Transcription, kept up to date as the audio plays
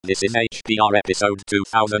This is HPR episode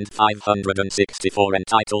 2564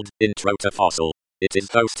 entitled Intro to Fossil. It is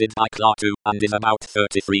hosted by klaatu and is about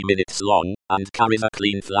 33 minutes long and carries a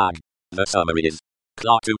clean flag. The summary is: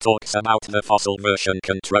 klaatu talks about the Fossil version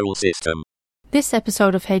control system. This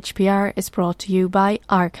episode of HPR is brought to you by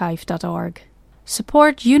archive.org.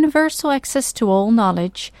 Support universal access to all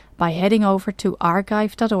knowledge by heading over to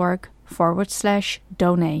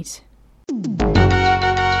archive.org/donate.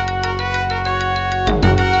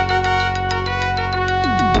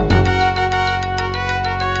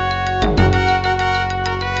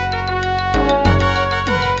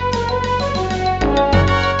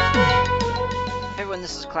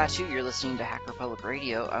 This is klaatu. You're listening to Hacker Public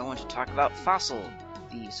Radio. I want to talk about Fossil,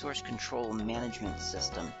 the source control management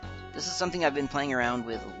system. This is something I've been playing around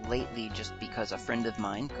with lately just because a friend of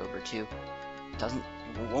mine, Cobra2,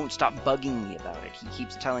 won't stop bugging me about it. He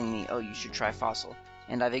keeps telling me, oh, you should try Fossil.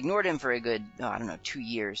 And I've ignored him for a good, 2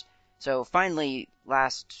 years. So finally,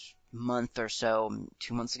 last month or so,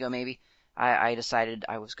 2 months ago maybe, I decided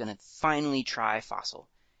I was going to finally try Fossil.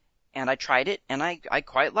 And I tried it, and I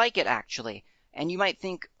quite like it, actually. And you might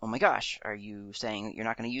think, oh my gosh, are you saying that you're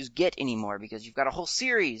not going to use Git anymore because you've got a whole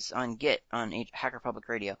series on Git on Hacker Public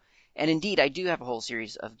Radio? And indeed, I do have a whole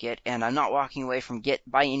series of Git, and I'm not walking away from Git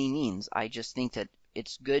by any means. I just think that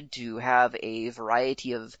it's good to have a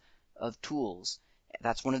variety of tools.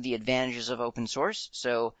 That's one of the advantages of open source.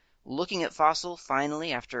 So looking at Fossil,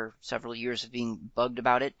 finally, after several years of being bugged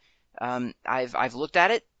about it, I've looked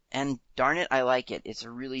at it. And darn it, I like it. It's a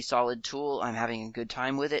really solid tool. I'm having a good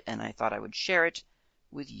time with it, and I thought I would share it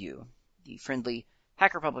with you, the friendly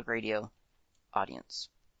Hacker Public Radio audience.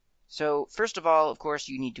 So first of all, of course,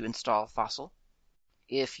 you need to install Fossil.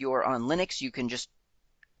 If you're on Linux, you can just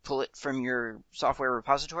pull it from your software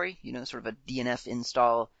repository, sort of a DNF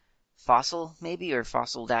install Fossil maybe, or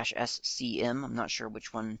Fossil-SCM. I'm not sure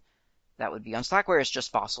which one that would be. On Slackware, it's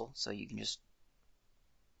just Fossil, so you can just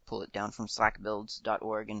pull it down from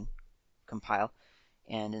slackbuilds.org and compile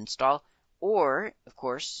and install. Or, of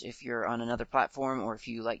course, if you're on another platform or if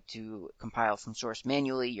you like to compile from source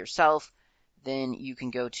manually yourself, then you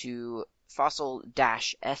can go to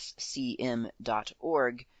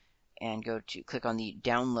fossil-scm.org and click on the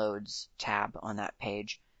Downloads tab on that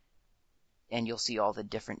page, and you'll see all the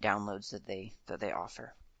different downloads that they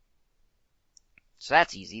offer. So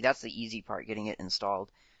that's easy. That's the easy part, getting it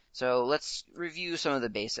installed. So let's review some of the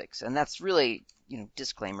basics, and that's really,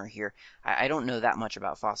 disclaimer here. I don't know that much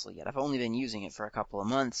about Fossil yet. I've only been using it for a couple of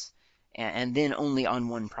months, and then only on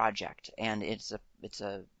one project, and it's a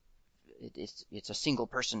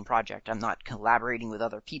single-person project. I'm not collaborating with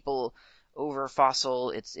other people over Fossil.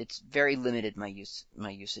 It's very limited, my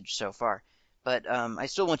usage so far, but I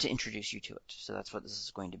still want to introduce you to it. So that's what this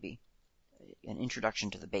is going to be, an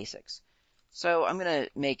introduction to the basics. So I'm going to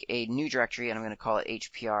make a new directory, and I'm going to call it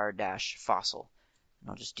HPR-Fossil. And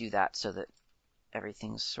I'll just do that so that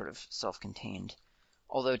everything's sort of self-contained.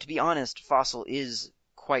 Although, to be honest, Fossil is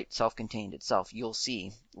quite self-contained itself. You'll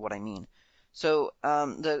see what I mean. So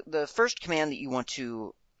the first command that you want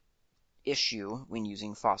to issue when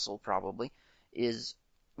using Fossil probably is,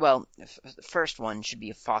 the first one should be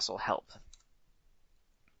a Fossil help.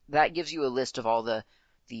 That gives you a list of all the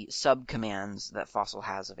sub-commands that Fossil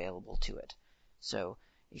has available to it. So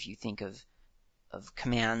if you think of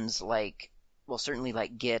commands like, certainly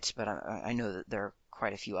like git, but I know that there are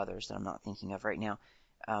quite a few others that I'm not thinking of right now,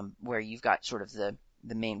 where you've got sort of the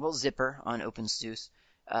main, zipper on OpenSUSE.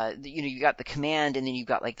 You got the command, and then you've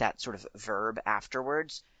got like that sort of verb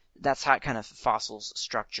afterwards. That's how kind of Fossil's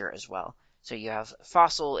structure as well. So you have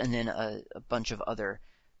Fossil and then a bunch of other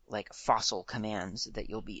like Fossil commands that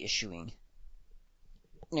you'll be issuing.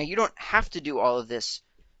 Now, you don't have to do all of this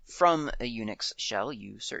from a Unix shell.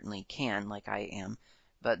 You certainly can, like I am,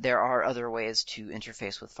 but there are other ways to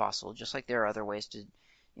interface with Fossil, just like there are other ways to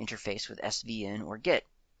interface with svn or Git.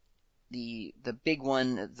 The big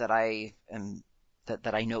one that I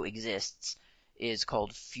know exists is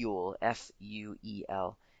called Fuel,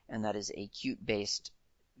 F-U-E-L, and that is a Qt-based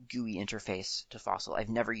GUI interface to Fossil. I've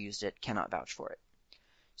never used it, cannot vouch for it.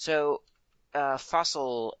 So,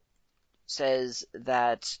 Fossil says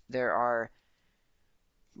that there are,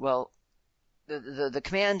 the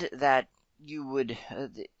command that you would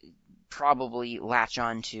probably latch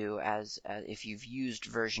on to as if you've used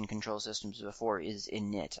version control systems before is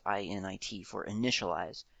init, I-N-I-T, for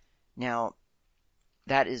initialize. Now,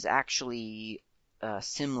 that is actually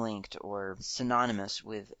symlinked or synonymous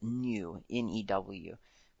with new, N-E-W,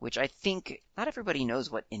 which I think not everybody knows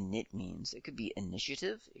what init means. It could be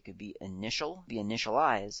initiative, it could be initial, be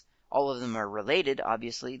initialize. All of them are related,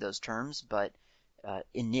 obviously, those terms, but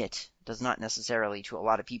init does not necessarily, to a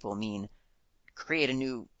lot of people, mean create a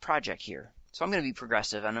new project here. So I'm going to be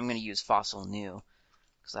progressive, and I'm going to use fossil new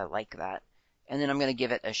because I like that. And then I'm going to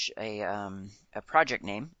give it a project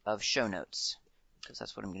name of show notes, because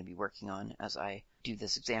that's what I'm going to be working on as I do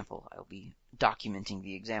this example. I'll be documenting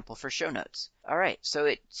the example for show notes. All right, so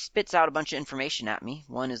it spits out a bunch of information at me.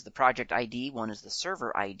 One is the project ID, one is the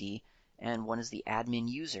server ID, and one is the admin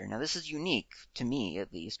user. Now this is unique to me,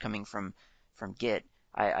 at least, coming from Git.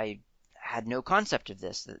 I had no concept of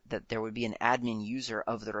this, that there would be an admin user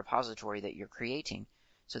of the repository that you're creating.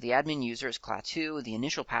 So the admin user is klaatu. The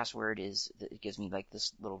initial password it gives me like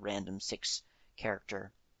this little random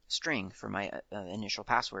 6-character string for my initial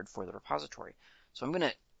password for the repository. So I'm going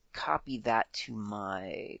to copy that to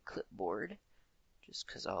my clipboard, just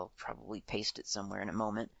because I'll probably paste it somewhere in a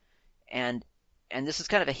moment. And this is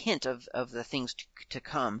kind of a hint of the things to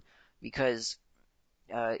come, because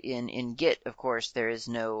in Git, of course, there's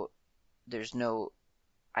no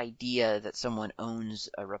idea that someone owns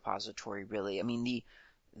a repository, really. I mean,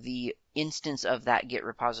 the instance of that Git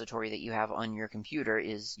repository that you have on your computer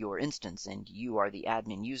is your instance, and you are the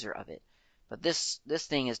admin user of it. But this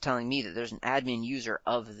thing is telling me that there's an admin user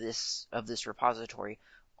of this repository,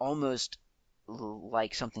 almost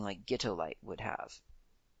like something like Gitolite would have.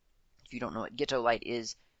 If you don't know what Gitolite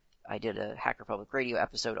is, I did a Hacker Public Radio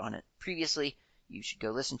episode on it previously. You should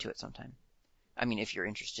go listen to it sometime. I mean, if you're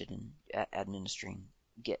interested in administering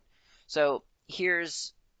Git. So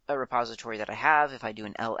here's a repository that I have. If I do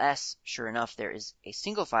an ls, sure enough, there is a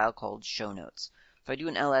single file called show notes. If I do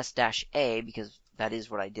an ls-a, because that is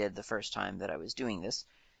what I did the first time that I was doing this,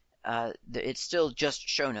 it's still just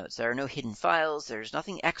show notes. There are no hidden files. There's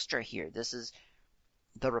nothing extra here. This is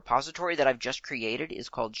the repository that I've just created is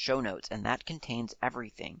called show notes, and that contains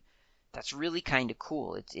everything. That's really kind of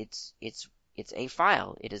cool. It's a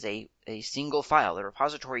file. It is a single file. The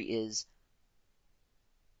repository is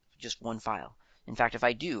just one file. In fact, if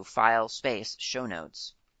I do file space show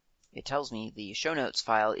notes, it tells me the show notes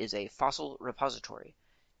file is a fossil repository,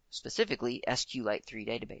 specifically SQLite3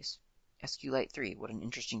 database. SQLite3, what an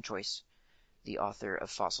interesting choice the author of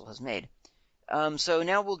Fossil has made. So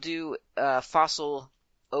now we'll do fossil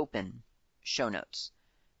open show notes,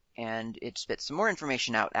 and it spits some more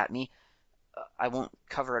information out at me. I won't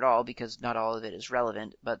cover it all because not all of it is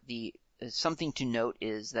relevant, but something to note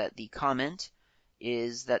is that the comment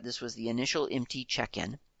is that this was the initial empty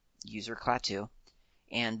check-in, user klaatu,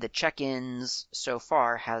 and the check-ins so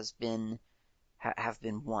far have been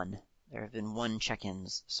one. There have been 1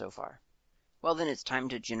 check-ins so far. Well, then it's time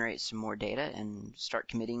to generate some more data and start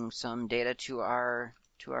committing some data to our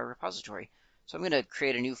repository. So I'm going to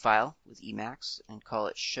create a new file with Emacs and call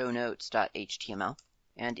it shownotes.html.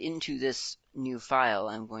 And into this new file,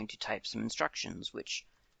 I'm going to type some instructions, which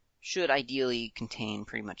should ideally contain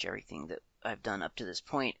pretty much everything that I've done up to this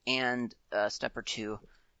point, and a step or two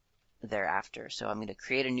thereafter. So I'm going to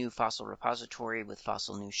create a new fossil repository with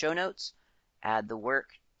fossil new show notes, add the work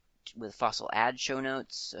with fossil add show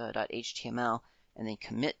notes.html, and then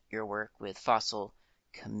commit your work with fossil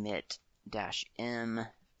commit-m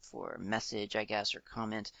for message, I guess, or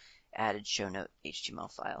comment, added show note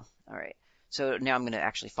HTML file. All right. So now I'm going to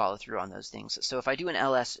actually follow through on those things. So if I do an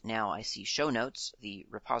ls now, I see show notes, the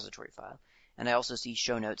repository file, and I also see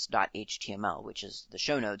shownotes.html, which is the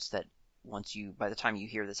show notes that by the time you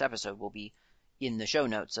hear this episode, will be in the show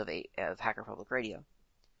notes of Hacker Public Radio.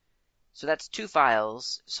 So that's 2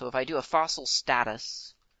 files. So if I do a fossil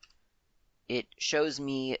status, it shows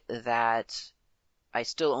me that I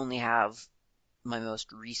still only have my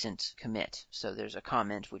most recent commit. So there's a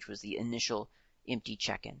comment, which was the initial empty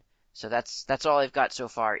check-in. So that's all I've got so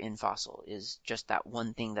far in Fossil, is just that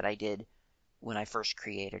one thing that I did when I first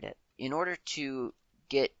created it. In order to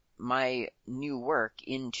get my new work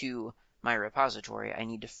into my repository, I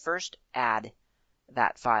need to first add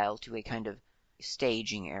that file to a kind of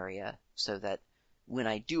staging area so that when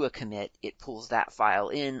I do a commit, it pulls that file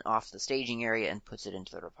in off the staging area and puts it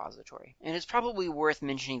into the repository. And it's probably worth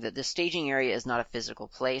mentioning that this staging area is not a physical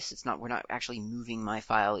place. We're not actually moving my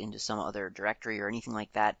file into some other directory or anything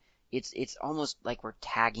like that. It's almost like we're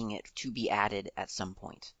tagging it to be added at some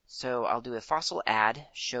point. So I'll do a fossil add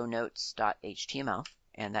shownotes.html,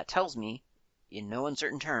 and that tells me, in no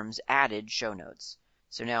uncertain terms, added show notes.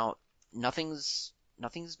 So now nothing's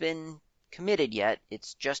been committed yet.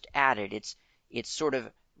 It's just added. It's sort of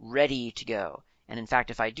ready to go. And in fact,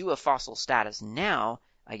 if I do a fossil status now,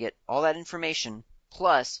 I get all that information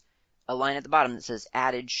plus a line at the bottom that says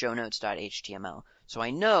added shownotes.html. So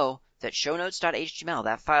I know that shownotes.html,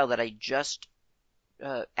 that file that I just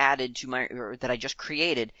that I just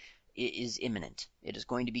created, is imminent. It is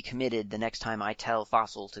going to be committed the next time I tell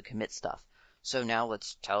Fossil to commit stuff. So now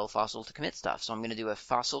let's tell Fossil to commit stuff. So I'm going to do a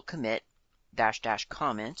fossil commit --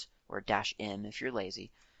 comment, or -m if you're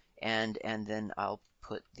lazy, and then I'll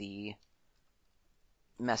put the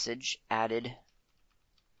message added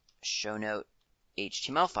shownote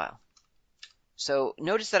HTML file. So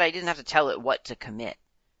notice that I didn't have to tell it what to commit.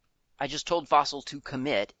 I just told Fossil to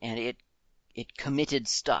commit, and it committed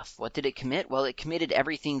stuff. What did it commit? Well, it committed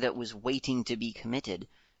everything that was waiting to be committed.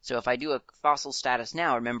 So if I do a Fossil status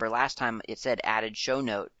now, remember last time it said added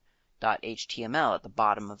shownote.html at the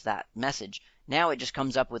bottom of that message. Now it just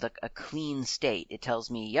comes up with a clean state. It tells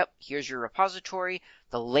me, yep, here's your repository.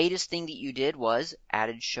 The latest thing that you did was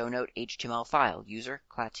added shownote HTML file, user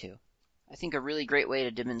klaatu. I think a really great way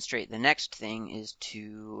to demonstrate the next thing is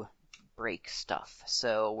to break stuff.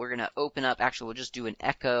 So we're going to open up, actually we'll just do an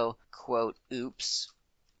echo quote oops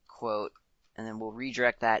quote, and then we'll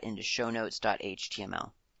redirect that into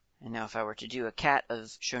shownotes.html. And now if I were to do a cat of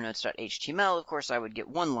shownotes.html, of course I would get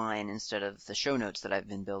one line instead of the show notes that I've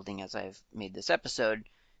been building as I've made this episode,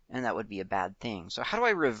 and that would be a bad thing. So how do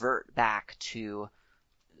I revert back to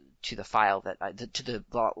the file to the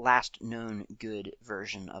last known good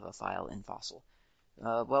version of a file in Fossil?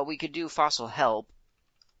 Well, we could do fossil help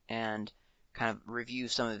and kind of review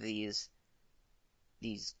some of these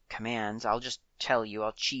commands. I'll just tell you,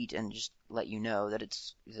 I'll cheat and just let you know that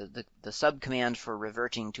it's the subcommand for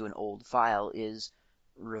reverting to an old file is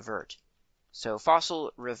revert. So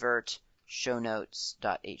fossil revert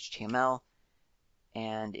shownotes.html,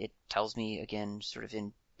 and it tells me again sort of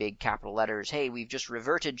in big capital letters, hey, we've just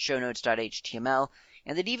reverted shownotes.html,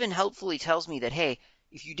 and it even helpfully tells me that, hey,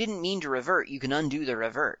 if you didn't mean to revert, you can undo the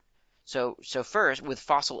revert. So first, with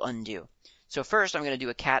fossil undo. So first I'm going to do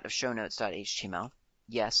a cat of shownotes.html.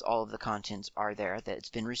 Yes, all of the contents are there, that it's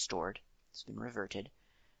been restored, it's been reverted.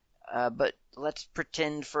 But let's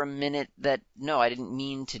pretend for a minute that, no, I didn't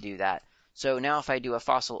mean to do that. So now if I do a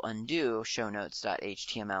fossil undo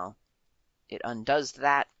shownotes.html, it undoes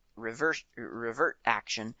that revert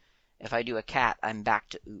action. If I do a cat, I'm back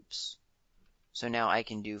to oops. So now I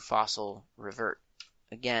can do fossil revert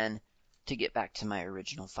again to get back to my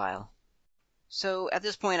original file. So at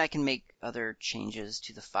this point I can make other changes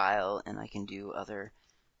to the file, and I can do other,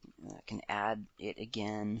 I can add it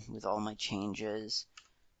again with all my changes,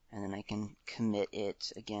 and then I can commit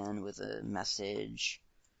it again with a message,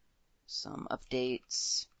 some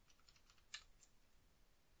updates.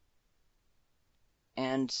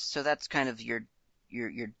 And so that's kind of your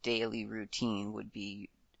daily routine would be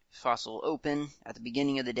fossil open at the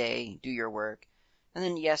beginning of the day, do your work, and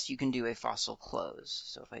then yes, you can do a fossil close.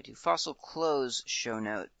 So if I do fossil close show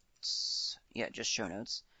notes, yeah, just show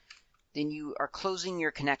notes, then you are closing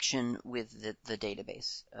your connection with the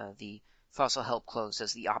database. The fossil help close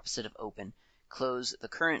as the opposite of open. Close the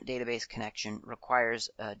current database connection requires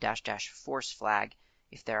a -- force flag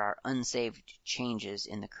if there are unsaved changes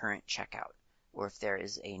in the current checkout, or if there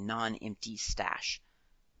is a non-empty stash.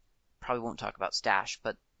 Probably won't talk about stash,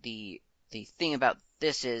 but the thing about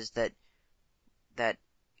this is that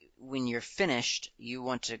when you're finished, you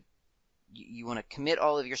want to commit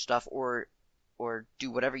all of your stuff or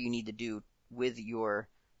do whatever you need to do with your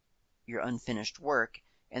unfinished work,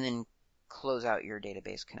 and then close out your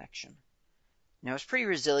database connection. Now it's pretty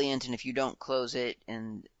resilient, and if you don't close it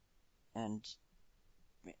and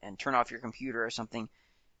turn off your computer or something,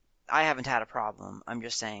 I haven't had a problem. I'm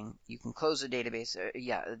just saying you can close the database,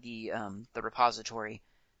 the repository,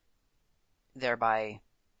 thereby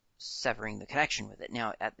severing the connection with it.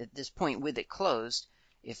 Now at this point, with it closed,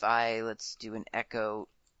 if let's do an echo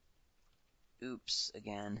oops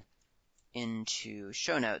again into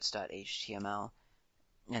shownotes.html,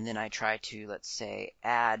 and then I try to, let's say,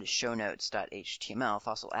 add shownotes.html,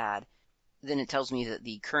 fossil add, then it tells me that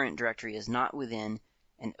the current directory is not within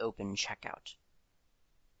an open checkout.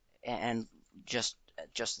 And just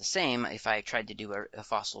the same, if I tried to do a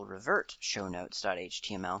fossil revert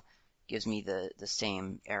shownotes.html, gives me the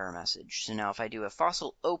same error message. So now if I do a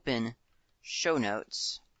fossil open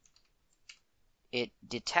shownotes, it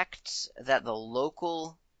detects that the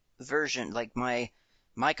local version, like my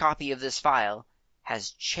copy of this file,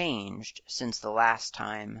 has changed since the last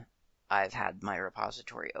time I've had my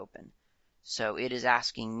repository open. So it is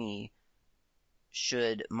asking me,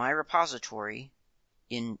 should my repository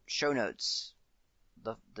in shownotes,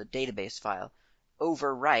 the database file,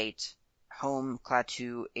 overwrite home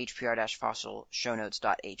klaatu HPR-fossil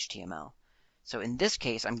shownotes.html. So in this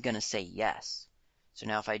case, I'm going to say yes. So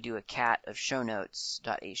now if I do a cat of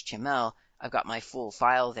shownotes.html, I've got my full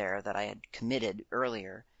file there that I had committed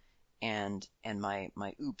earlier, and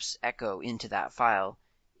my oops echo into that file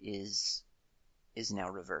is now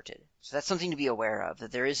reverted. So that's something to be aware of,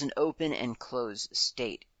 that there is an open and close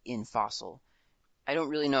state in Fossil. I don't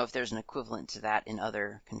really know if there's an equivalent to that in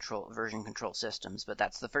other version control systems, but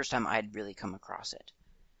that's the first time I'd really come across it.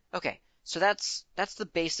 Okay, so that's the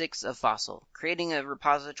basics of Fossil. Creating a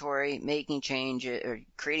repository, making change, or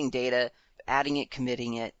creating data, adding it,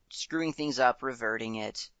 committing it, screwing things up, reverting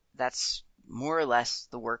it. That's more or less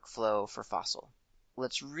the workflow for Fossil.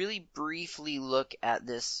 Let's really briefly look at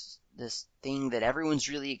this thing that everyone's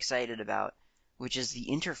really excited about, which is the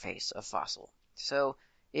interface of Fossil. So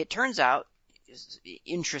it turns out,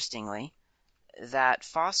 interestingly, that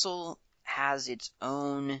Fossil has its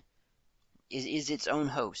own is its own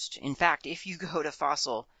host. In fact, if you go to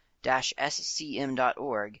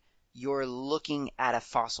fossil-scm.org, you're looking at a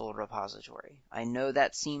Fossil repository. I know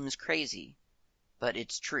that seems crazy, but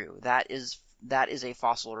it's true. That is a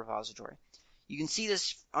Fossil repository. You can see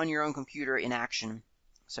this on your own computer in action.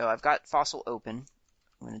 So I've got Fossil open.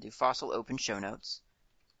 I'm going to do Fossil open show notes.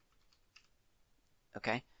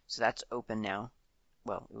 Okay, so that's open now.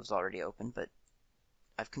 Well, it was already open, but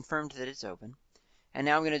I've confirmed that it's open. And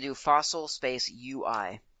now I'm going to do Fossil space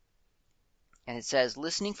UI. And it says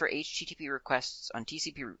listening for HTTP requests on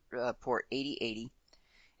TCP port 8080.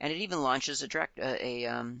 And it even launches a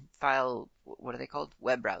file, what are they called?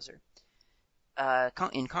 Web browser.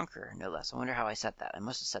 In Conqueror, no less. I wonder how I set that. I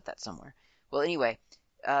must have set that somewhere. Well, anyway,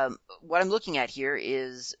 what I'm looking at here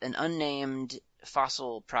is an unnamed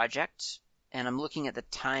Fossil project, and I'm looking at the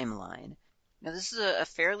timeline. Now, this is a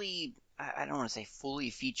fairly, I don't want to say fully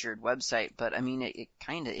featured website, but I mean, it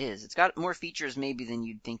kind of is. It's got more features maybe than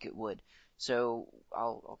you'd think it would. So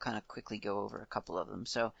I'll kind of quickly go over a couple of them.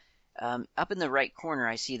 So up in the right corner,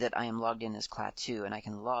 I see that I am logged in as klaatu, and I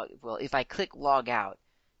can if I click log out,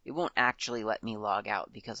 it won't actually let me log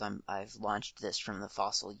out because I've launched this from the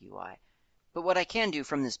Fossil UI. But what I can do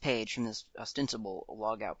from this page, from this ostensible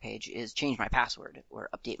logout page, is change my password or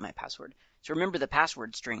update my password. So remember the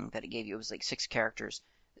password string that it gave you. It was like 6 characters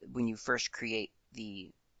when you first create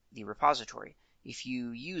the repository. If you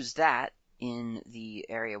use that in the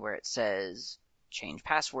area where it says change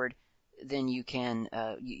password, then you can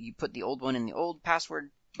you put the old one in the old password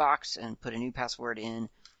box and put a new password in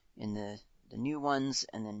the new ones,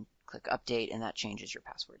 and then click update, and that changes your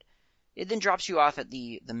password. It then drops you off at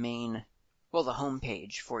the main, well, the home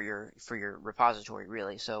page for your repository,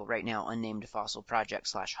 really. So right now, unnamed Fossil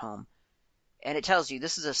project /home. And it tells you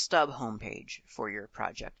this is a stub home page for your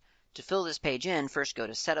project. To fill this page in, first go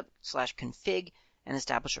to setup/config and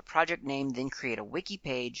establish a project name, then create a wiki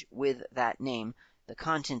page with that name. The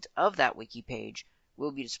content of that wiki page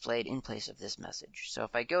will be displayed in place of this message. So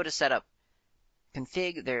if I go to setup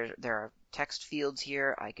config, there are text fields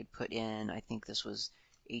here. I could put in, I think this was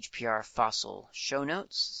HPR Fossil show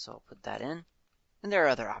notes, so I'll put that in. And there are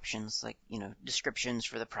other options like, descriptions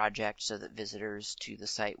for the project so that visitors to the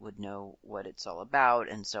site would know what it's all about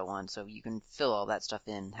and so on. So you can fill all that stuff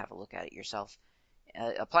in, have a look at it yourself.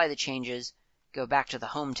 Apply the changes, go back to the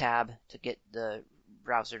home tab to get the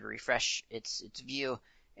browser to refresh its view,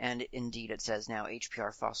 and indeed it says now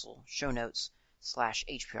HPR Fossil show notes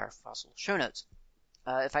 /HPR Fossil show notes.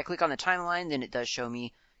 If I click on the timeline, then it does show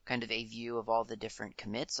me kind of a view of all the different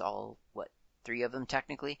commits, 3 of them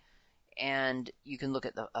technically. And you can look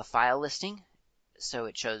at a file listing. So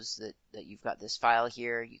it shows that you've got this file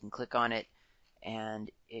here. You can click on it,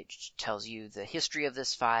 and it tells you the history of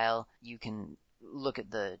this file. You can look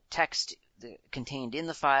at the text contained in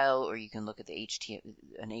the file, or you can look at an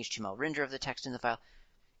HTML render of the text in the file.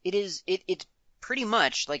 It's pretty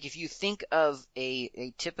much like if you think of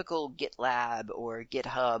a typical GitLab or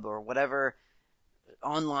GitHub or whatever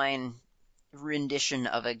online rendition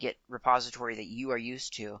of a Git repository that you are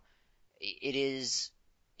used to. It's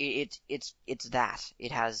that.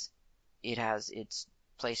 It has its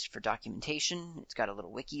place for documentation. It's got a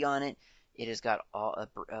little wiki on it. It has got a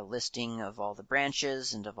listing of all the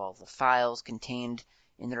branches and of all the files contained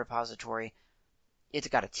in the repository. It's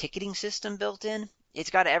got a ticketing system built in.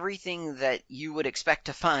 It's got everything that you would expect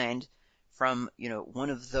to find from, one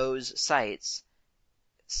of those sites,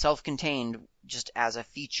 self-contained, just as a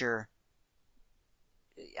feature.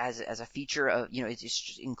 As a feature of, it's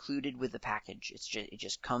just included with the package. It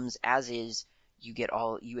just comes as is.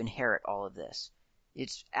 You inherit all of this.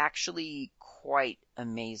 It's actually quite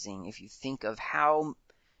amazing if you think of how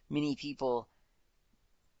many people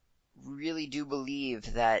really do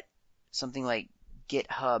believe that something like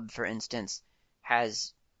GitHub, for instance,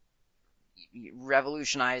 has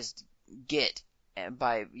revolutionized Git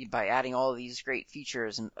by adding all of these great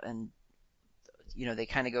features, and they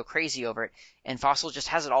kind of go crazy over it, and Fossil just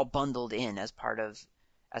has it all bundled in as part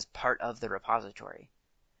of the repository.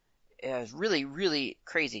 It's really, really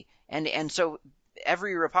crazy. And so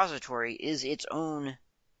every repository is its own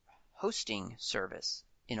hosting service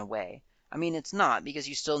in a way. I mean, it's not, because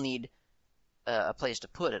you still need a place to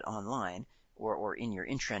put it online or in your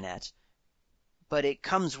intranet, but it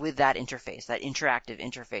comes with that interface, that interactive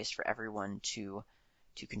interface for everyone to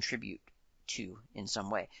contribute to in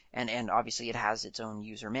some way. And obviously it has its own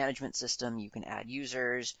user management system. You can add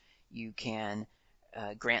users. You can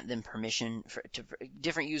grant them permission to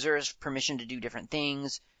different users, permission to do different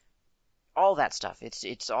things. All that stuff.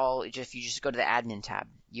 It's all, if you just go to the admin tab,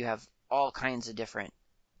 you have all kinds of different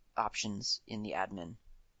options in the admin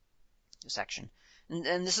section.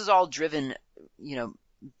 And this is all driven,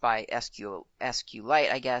 by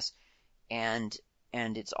SQLite, I guess, and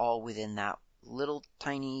it's all within that little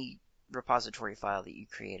tiny repository file that you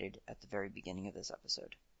created at the very beginning of this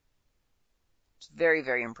episode. It's very,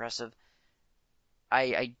 very impressive.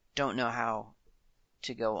 I don't know how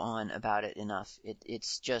to go on about it enough.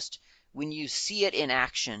 It's just, when you see it in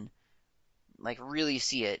action, like really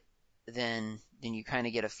see it, then you kind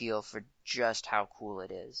of get a feel for just how cool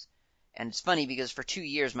it is. And it's funny because for 2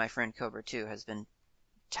 years, my friend Cobra2 has been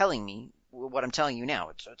telling me what I'm telling you now.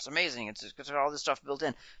 It's amazing. It's got all this stuff built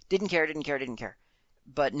in. Didn't care.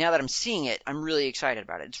 But now that I'm seeing it, I'm really excited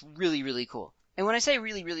about it. It's really, really cool. And when I say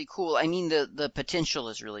really, really cool, I mean the potential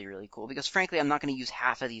is really, really cool. Because frankly, I'm not going to use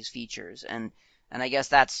half of these features, and I guess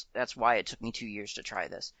that's why it took me 2 years to try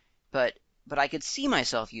this. But I could see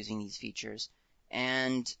myself using these features,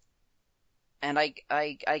 and I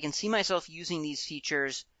can see myself using these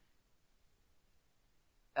features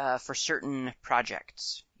for certain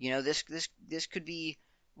projects. This could be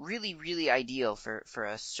really, really ideal for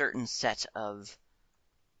a certain set of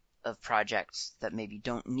projects that maybe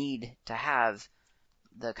don't need to have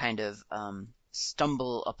the kind of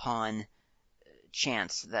stumble upon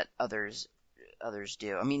chance that others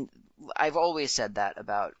do. I mean, I've always said that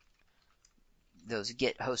about those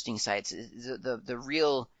Git hosting sites. The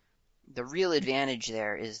real advantage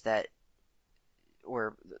there is that,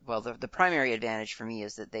 the primary advantage for me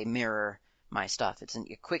is that they mirror my stuff. It's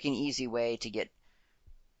a quick and easy way to get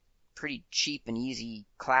pretty cheap and easy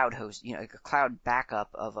cloud host, a cloud backup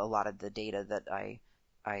of a lot of the data that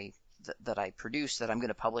I produce, that I'm going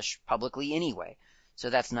to publish publicly anyway. So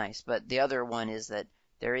that's nice. But the other one is that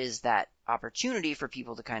there is that opportunity for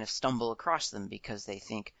people to kind of stumble across them because they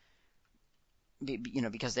think,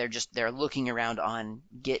 because they're looking around on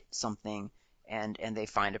Git something, and they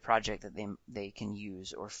find a project that they can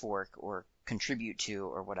use or fork or contribute to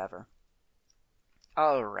or whatever.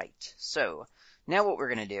 All right. So now what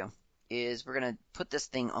we're going to do is we're going to put this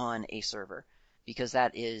thing on a server, because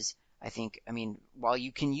that is, while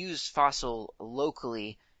you can use Fossil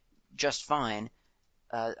locally just fine,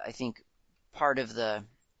 I think part of the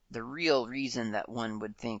real reason that one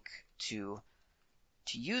would think to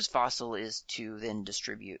use Fossil is to then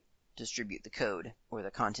distribute the code or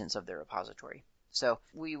the contents of their repository. So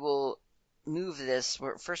we will move this.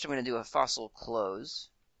 First, I'm going to do a Fossil close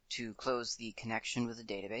to close the connection with the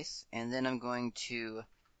database, and then I'm going to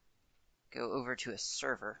go over to a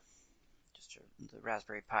server, just the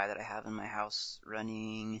Raspberry Pi that I have in my house,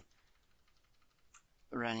 running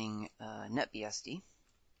NetBSD.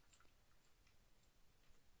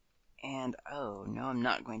 And oh no, I'm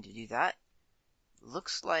not going to do that.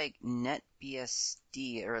 Looks like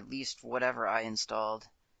NetBSD, or at least whatever I installed.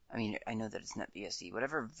 I know that it's NetBSD.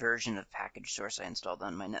 Whatever version of package source I installed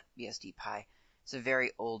on my NetBSD Pi, it's a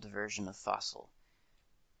very old version of Fossil.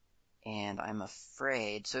 And I'm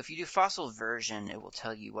afraid, so if you do Fossil version, it will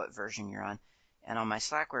tell you what version you're on. And on my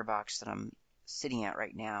Slackware box that I'm sitting at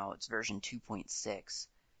right now, it's version 2.6.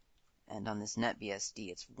 And on this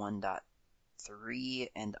NetBSD, it's 1.3.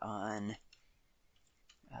 And on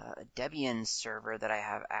a Debian server that I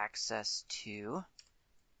have access to,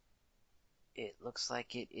 it looks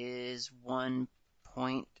like it is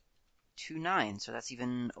 1.29. So that's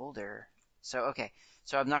even older. So, okay.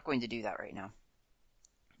 So I'm not going to do that right now,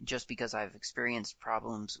 just because I've experienced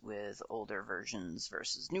problems with older versions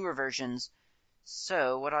versus newer versions.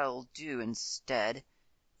 So what I'll do instead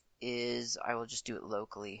is I will just do it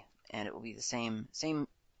locally, and it will be the same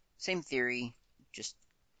theory, just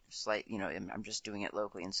slight, I'm just doing it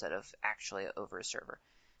locally instead of actually over a server.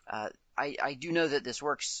 I do know that this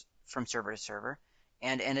works from server to server,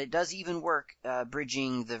 and it does even work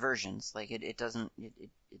bridging the versions. Like it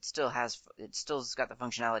still has got the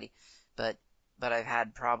functionality, but I've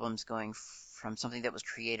had problems going from something that was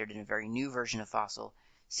created in a very new version of Fossil,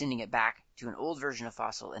 sending it back to an old version of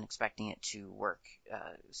Fossil and expecting it to work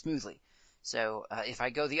smoothly. So if I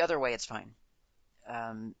go the other way, it's fine.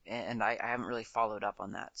 And I haven't really followed up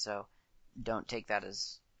on that, so don't take that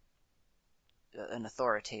as an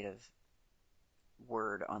authoritative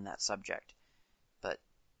word on that subject, but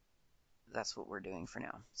that's what we're doing for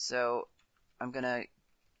now. So I'm going to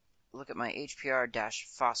look at my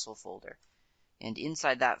HPR-fossil folder. And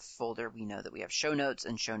inside that folder, we know that we have show notes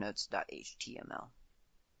and shownotes.html.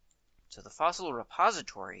 So the fossil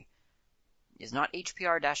repository is not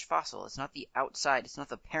HPR-fossil. It's not the outside. It's not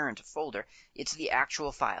the parent folder. It's the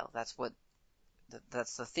actual file. That's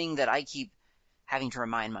the thing that I keep having to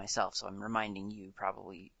remind myself. So I'm reminding you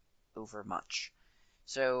probably over much.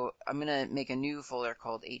 So I'm going to make a new folder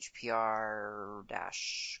called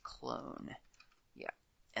HPR-clone. Yeah.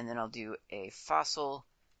 And then I'll do a fossil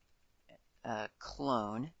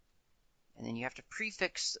clone, and then you have to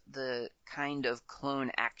prefix the kind of clone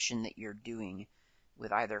action that you're doing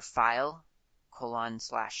with either file : /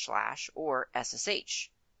 or SSH :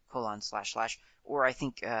 / or I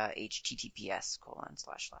think HTTPS :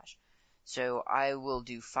 // So I will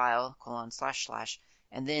do file : /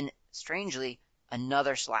 and then strangely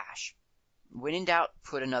another slash. When in doubt,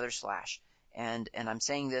 put another slash. And I'm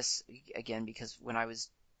saying this again because when I was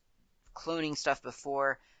cloning stuff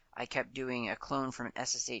before, I kept doing a clone from an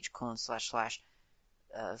SSH : /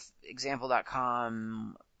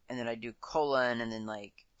 example.com, and then I do colon and then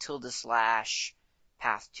like /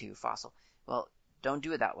 path to fossil. Well, don't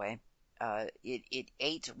do it that way. It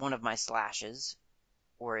ate one of my slashes,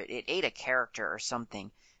 or it ate a character or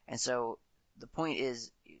something, and so the point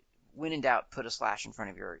is, when in doubt, put a slash in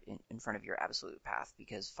front of your absolute path,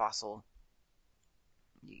 because fossil,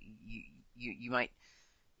 you might.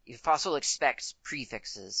 Fossil expects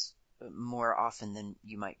prefixes more often than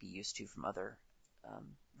you might be used to from other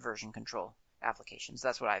version control applications.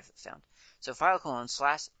 That's what I've found. So file : /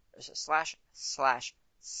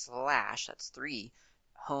 that's 3,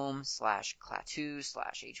 home / klaatu /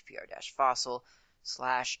 HPR-fossil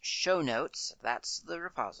 / show notes, that's the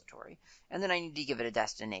repository, and then I need to give it a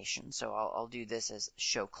destination. So I'll do this as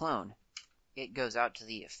show clone. It goes out to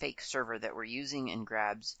the fake server that we're using and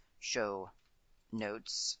grabs show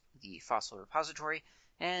notes, the fossil repository,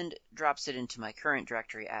 and drops it into my current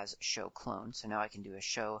directory as show clone. So now I can do a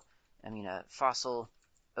fossil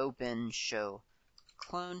open show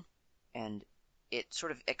clone, and it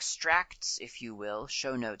sort of extracts, if you will,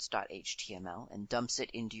 shownotes.html and dumps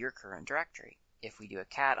it into your current directory. If we do a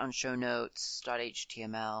cat on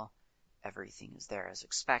shownotes.html, everything is there as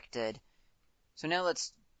expected. So now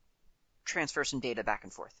let's transfer some data back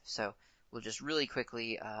and forth. So we'll just really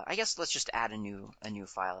quickly, I guess let's just add a new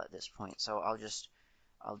file at this point. So I'll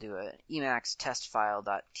do a Emacs test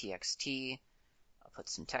file.txt. I'll put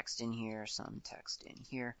some text in here, some text in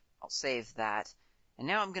here. I'll save that. And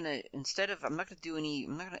now I'm not going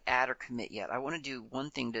to add or commit yet. I want to do one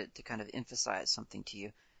thing to kind of emphasize something to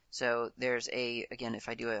you. So there's again, if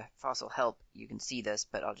I do a fossil help, you can see this,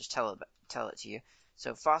 but I'll just tell it to you.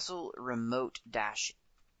 So fossil remote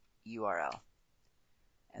 -URL.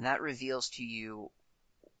 And that reveals to you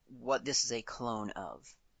what this is a clone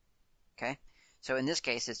of. Okay? So in this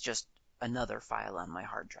case, it's just another file on my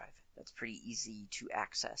hard drive. That's pretty easy to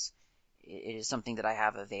access. It is something that I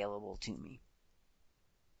have available to me.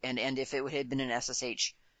 And if it had been an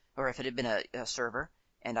SSH, or if it had been a server,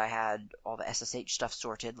 and I had all the SSH stuff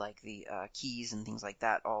sorted, like the keys and things like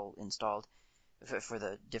that all installed for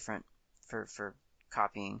the different, for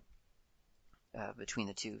copying between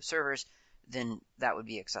the two servers, then that would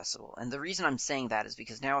be accessible. And the reason I'm saying that is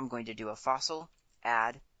because now I'm going to do a fossil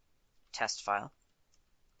add test file,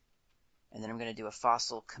 and then I'm going to do a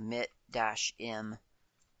fossil commit-m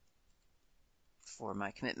for my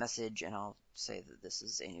commit message, and I'll say that this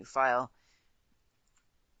is a new file.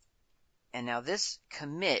 And now this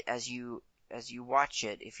commit, as you watch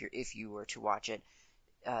it, if you were to watch it,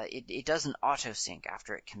 it doesn't auto-sync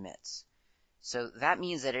after it commits. So that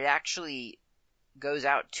means that it actually goes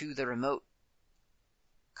out to the remote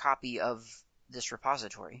copy of this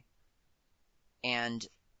repository, and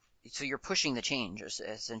so you're pushing the change,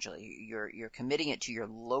 essentially. You're committing it to your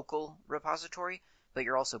local repository, but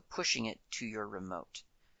you're also pushing it to your remote.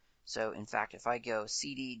 So in fact, if I go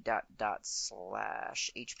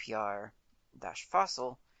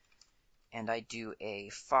cd./hpr-fossil and I do a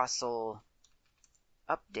fossil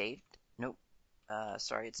update,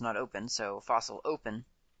 sorry, it's not open, so fossil open,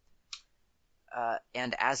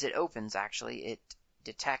 and as it opens, actually, it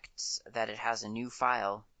detects that it has a new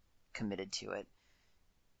file committed to it.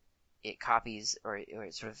 It copies, or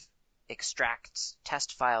it sort of extracts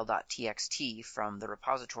testfile.txt from the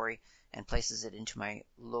repository and places it into my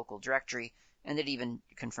local directory, and it even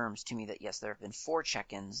confirms to me that yes, there have been 4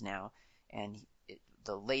 check-ins now, and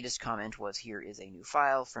the latest comment was, here is a new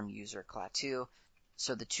file from user klaatu.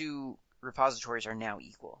 So the two repositories are now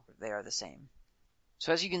equal. They are the same.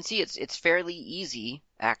 So as you can see, it's fairly easy,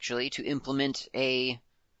 actually, to implement a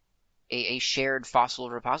shared fossil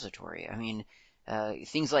repository. I mean,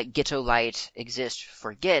 things like Gitolite exist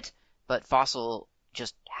for Git, but Fossil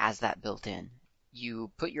just has that built in. You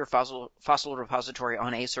put your fossil repository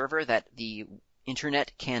on a server that the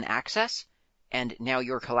internet can access, and now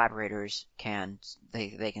your collaborators can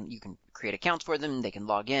you can create accounts for them, they can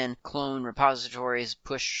log in, clone repositories,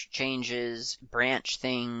 push changes, branch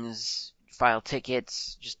things, file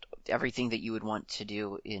tickets, just everything that you would want to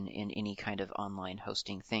do in any kind of online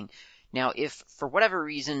hosting thing. Now, if for whatever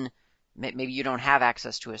reason, maybe you don't have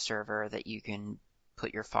access to a server that you can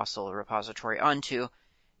put your fossil repository onto,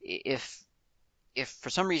 if for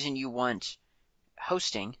some reason you want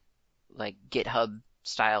hosting, like GitHub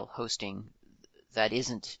style hosting, that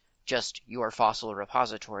isn't just your fossil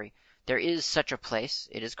repository, there is such a place.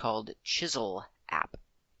 It is called Chisel App.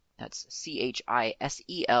 That's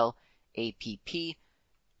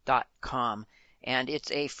CHISELAPP.com. And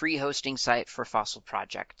it's a free hosting site for fossil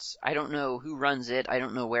projects. I don't know who runs it. I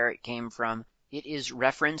don't know where it came from. It is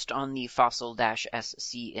referenced on the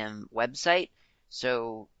fossil-scm website,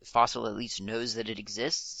 so Fossil at least knows that it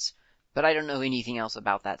exists, but I don't know anything else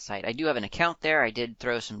about that site. I do have an account there. I did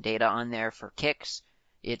throw some data on there for kicks.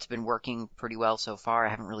 It's been working pretty well so far. I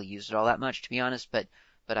haven't really used it all that much, to be honest, but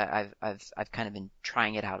I've kind of been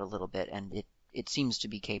trying it out a little bit, and it seems to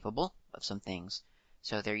be capable of some things.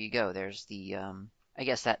 So there you go. There's the I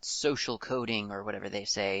guess that social coding, or whatever they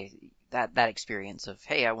say, that experience of,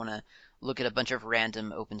 hey, I want to look at a bunch of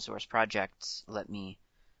random open source projects. Let me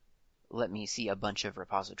see a bunch of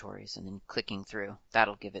repositories, and then clicking through.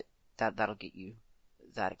 That'll get you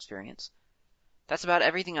that experience. That's about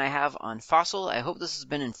everything I have on Fossil. I hope this has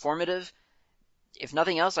been informative. If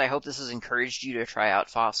nothing else, I hope this has encouraged you to try out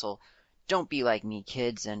Fossil. Don't be like me,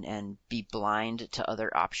 kids, and be blind to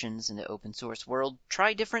other options in the open source world.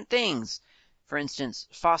 Try different things. For instance,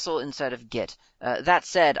 Fossil instead of Git. That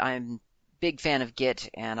said, I'm a big fan of Git,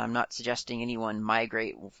 and I'm not suggesting anyone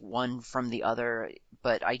migrate one from the other,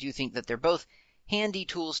 but I do think that they're both handy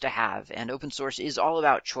tools to have, and open source is all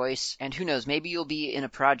about choice. And who knows, maybe you'll be in a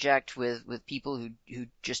project with people who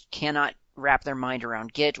just cannot wrap their mind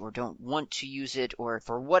around Git, or don't want to use it, or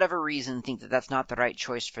for whatever reason think that that's not the right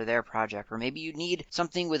choice for their project. Or maybe you need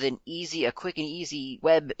something with a quick and easy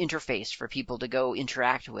web interface for people to go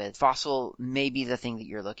interact with. Fossil may be the thing that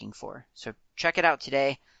you're looking for. So check it out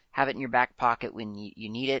today. Have it in your back pocket when you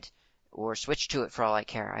need it, or switch to it for all I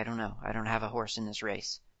care. I don't know. I don't have a horse in this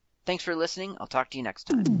race. Thanks for listening. I'll talk to you next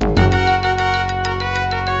time.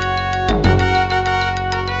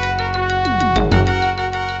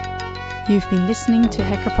 You've been listening to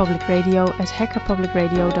Hacker Public Radio at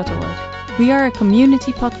hackerpublicradio.org. We are a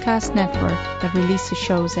community podcast network that releases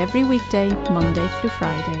shows every weekday, Monday through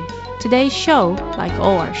Friday. Today's show, like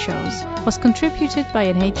all our shows, was contributed by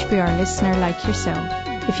an HPR listener like yourself.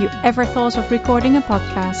 If you ever thought of recording a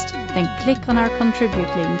podcast, then click on our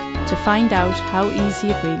contribute link to find out how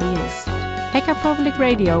easy it really is. Hacker Public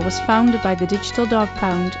Radio was founded by the Digital Dog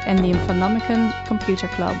Pound and the Infonomicon Computer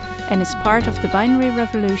Club, and is part of the binary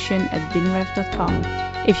revolution at binrev.com.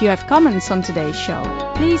 If you have comments on today's show,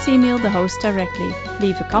 please email the host directly,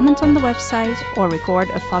 leave a comment on the website, or record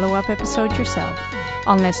a follow-up episode yourself.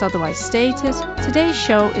 Unless otherwise stated, today's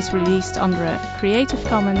show is released under a Creative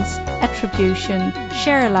Commons Attribution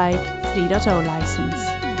Share Alike 3.0 license.